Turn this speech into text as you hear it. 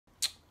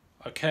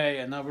Okay,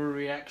 another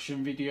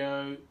reaction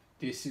video.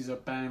 This is a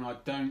band I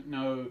don't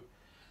know.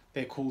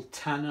 They're called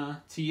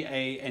Tanna,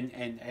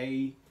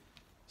 T-A-N-N-A.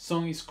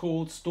 Song is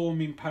called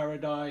Storm in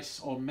Paradise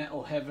on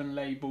Metal Heaven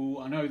label.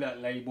 I know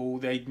that label.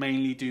 They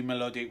mainly do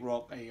melodic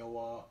rock,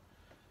 AOR.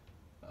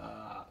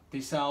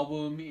 This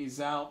album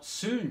is out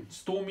soon.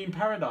 Storm in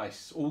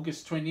Paradise,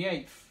 August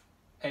 28th.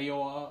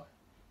 AOR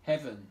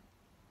Heaven.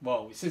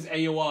 Well, it says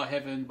AOR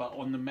Heaven, but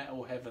on the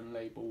Metal Heaven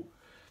label,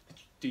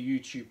 the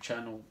YouTube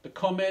channel. The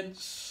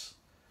comments,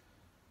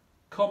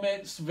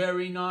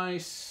 very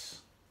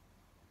nice.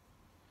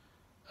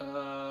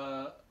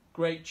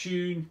 Great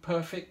tune,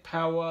 perfect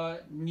power,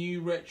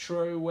 new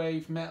retro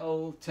wave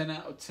metal, 10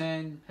 out of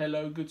 10.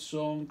 Hello, good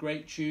song,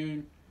 great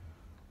tune.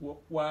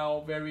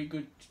 Wow, very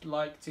good,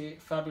 liked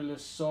it,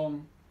 fabulous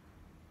song.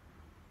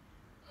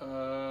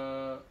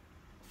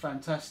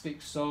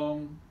 Fantastic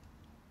song.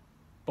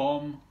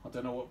 Bomb, I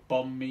don't know what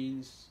bomb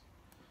means.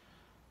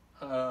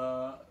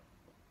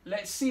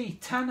 Let's see,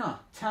 Tanna,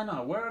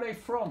 where are they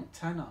from?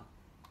 Tanna.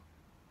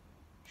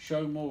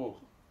 Show more,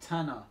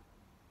 Tanna.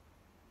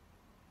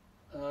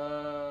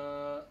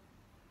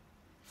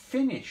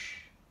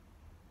 Finnish.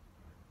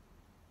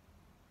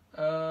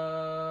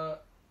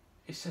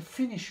 It's a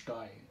Finnish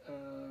guy.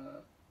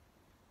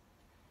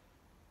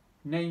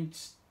 Named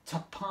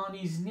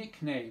Tapani's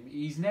nickname.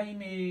 His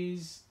name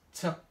is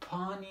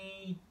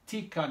Tapani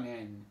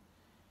Tikkanen.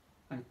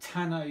 And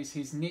Tanna is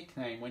his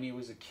nickname when he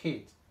was a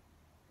kid.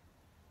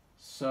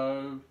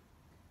 So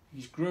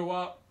he grew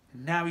up.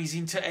 Now he's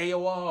into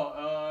AOR.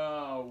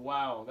 Oh,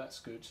 wow, that's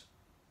good.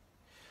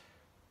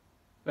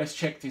 Let's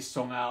check this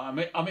song out.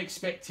 I'm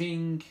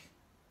expecting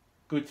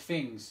good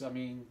things. I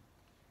mean,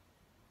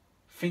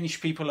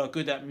 Finnish people are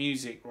good at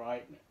music,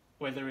 right?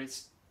 Whether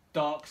it's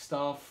dark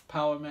stuff,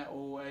 power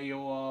metal,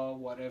 AOR,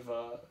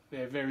 whatever,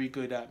 they're very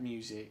good at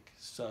music.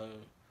 So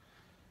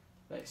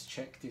let's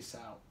check this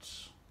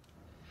out.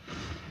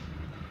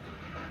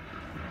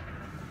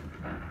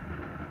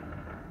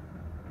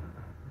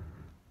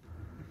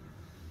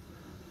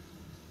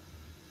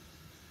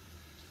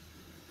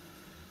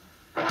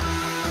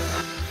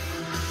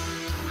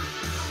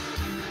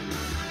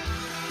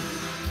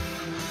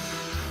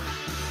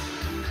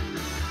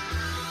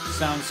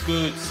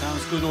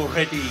 Sounds good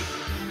already.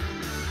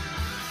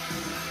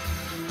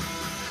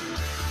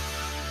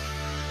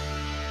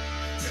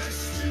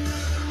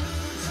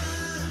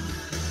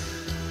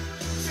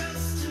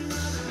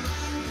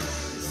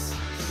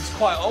 He's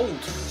quite old,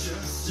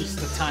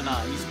 Mr. Tanna,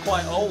 he's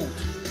quite old.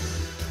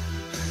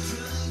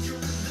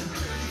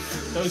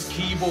 Those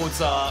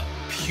keyboards are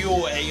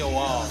pure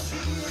AOR,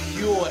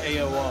 pure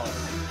AOR.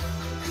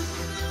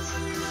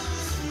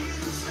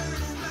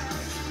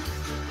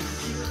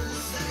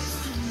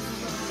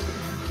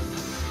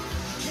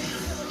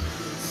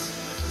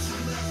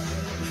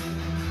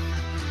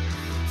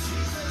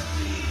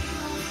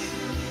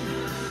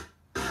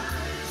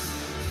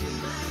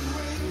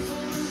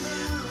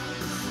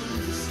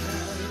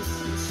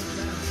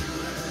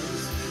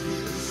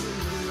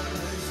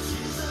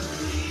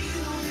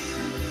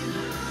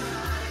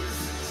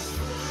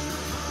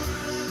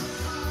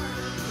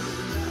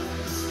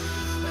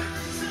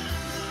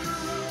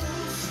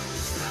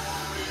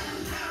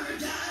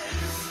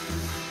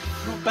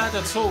 Not bad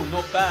at all,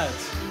 not bad.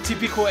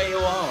 Typical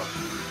AOR.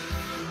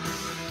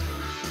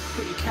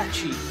 Pretty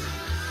catchy.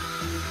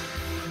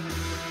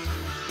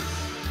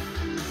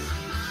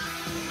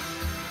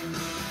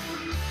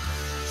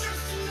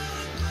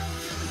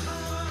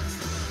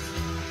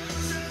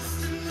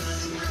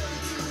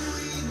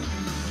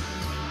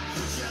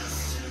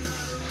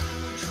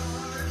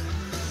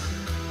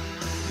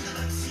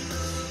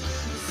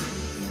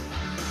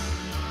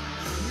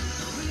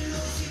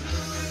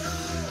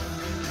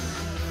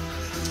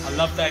 I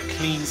love that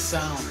clean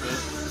sound,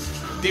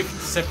 the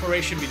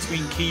separation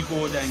between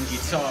keyboard and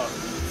guitar.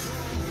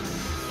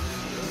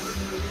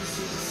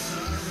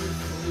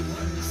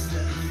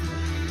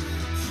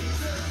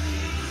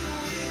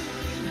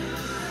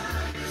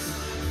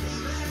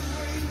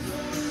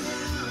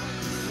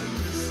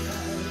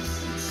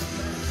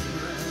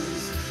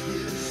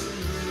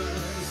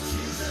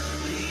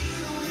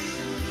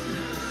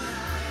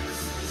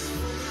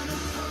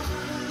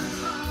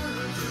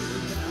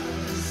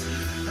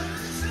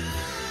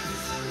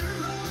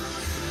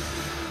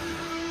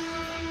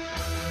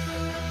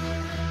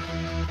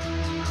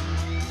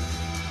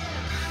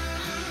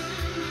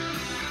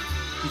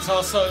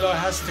 Guitar solo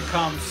has to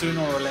come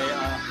sooner or later.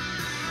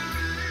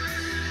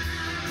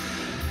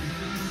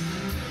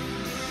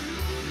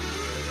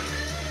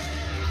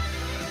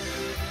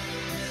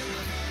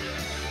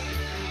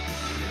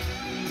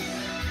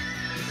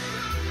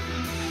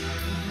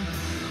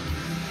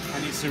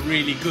 And it's a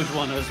really good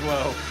one as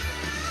well.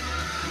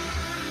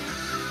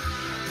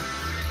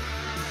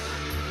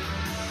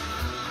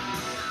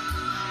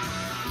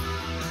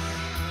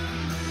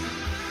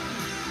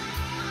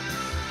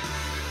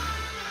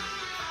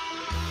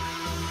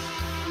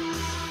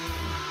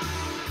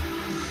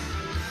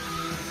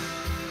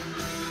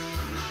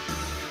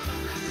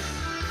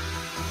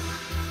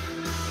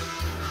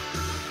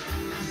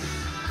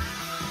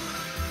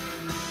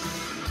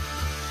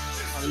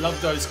 I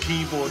love those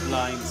keyboard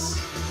lines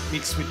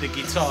mixed with the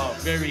guitar.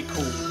 Very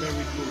cool,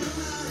 very cool.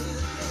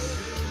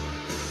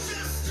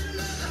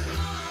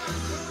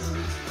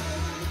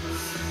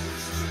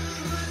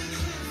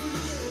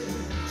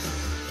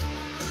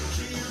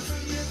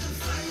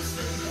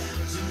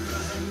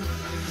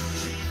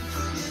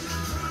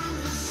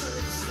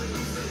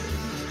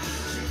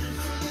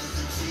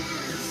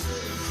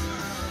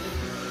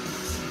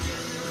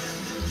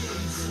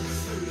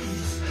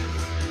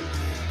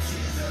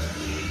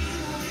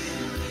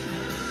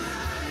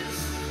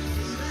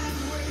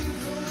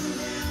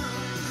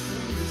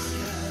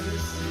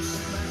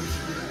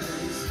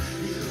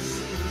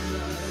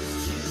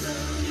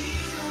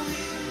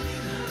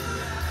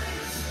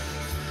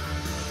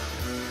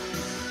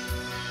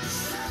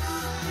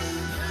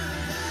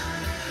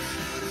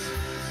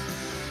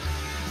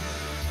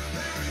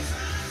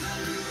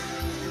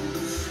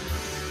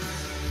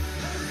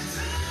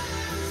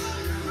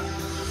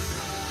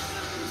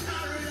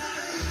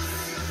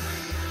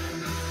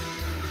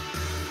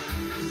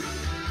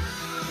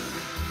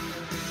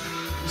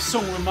 This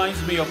song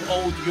reminds me of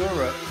old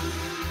Europe.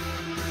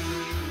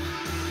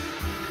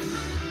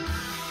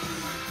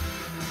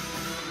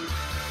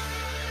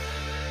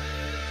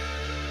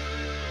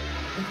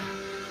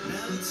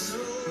 Now it's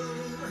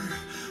over,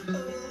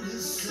 all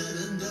is said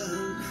and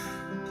done.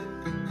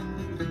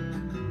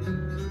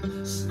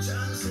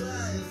 Sometimes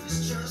life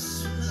is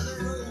just another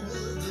roll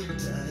of the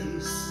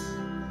dice.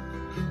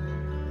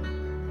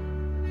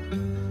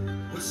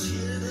 What's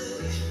here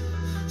today,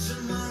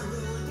 tomorrow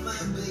it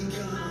might be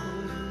gone.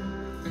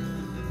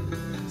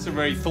 It's a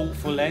very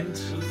thoughtful end.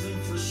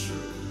 Something for sure.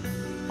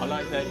 I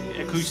like that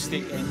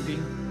acoustic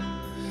ending.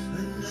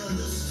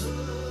 Another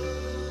storm.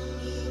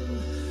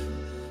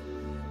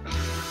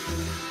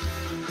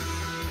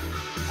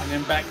 And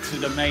then back to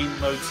the main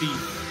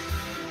motif.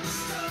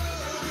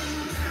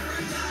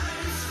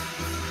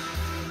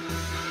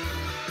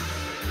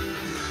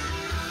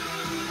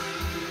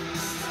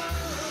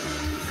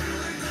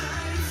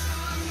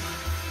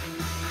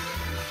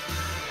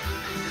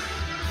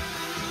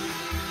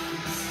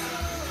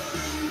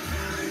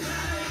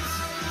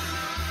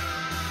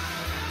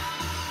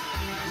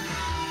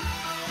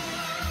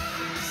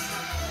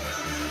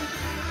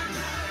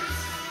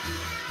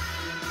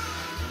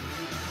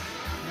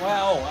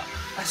 Wow,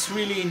 that's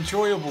really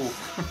enjoyable.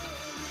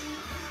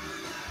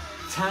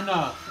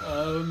 Tanna,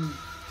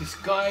 this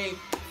guy,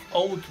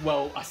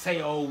 I say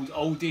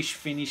oldish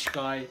Finnish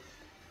guy,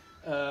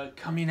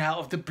 coming out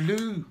of the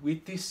blue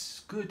with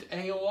this good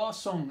AOR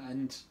song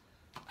and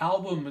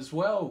album as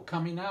well,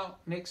 coming out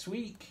next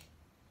week.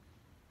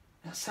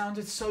 That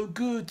sounded so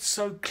good,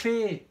 so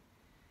clear.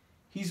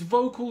 His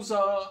vocals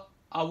are,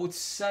 I would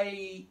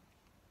say,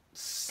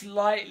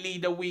 slightly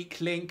the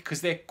weak link because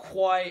they're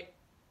quite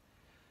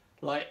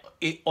like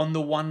it on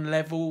the one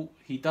level.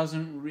 He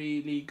doesn't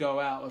really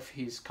go out of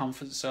his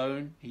comfort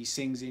zone. He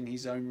sings in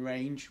his own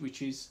range,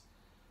 which is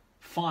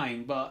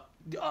fine, but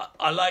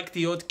I like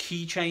the odd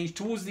key change.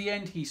 Towards the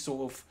end he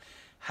sort of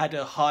had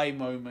a high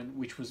moment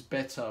which was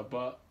better,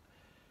 but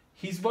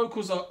his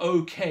vocals are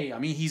okay. I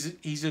mean,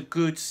 he's a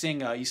good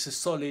singer. He's a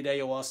solid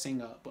AOR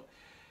singer, but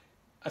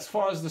as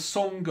far as the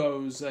song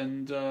goes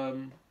and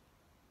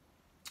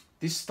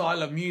this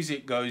style of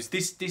music goes,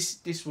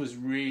 this was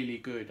really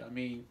good. I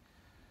mean,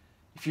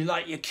 if you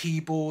like your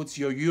keyboards,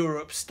 your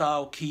Europe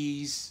style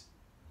keys,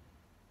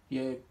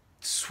 your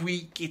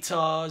sweet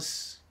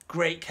guitars,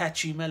 great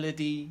catchy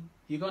melody,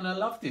 you're gonna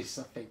love this,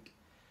 I think.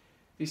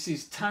 This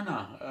is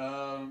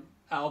Tanna,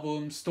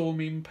 album Storm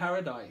in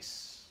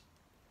Paradise.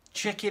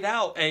 Check it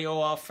out,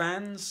 AOR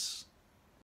fans.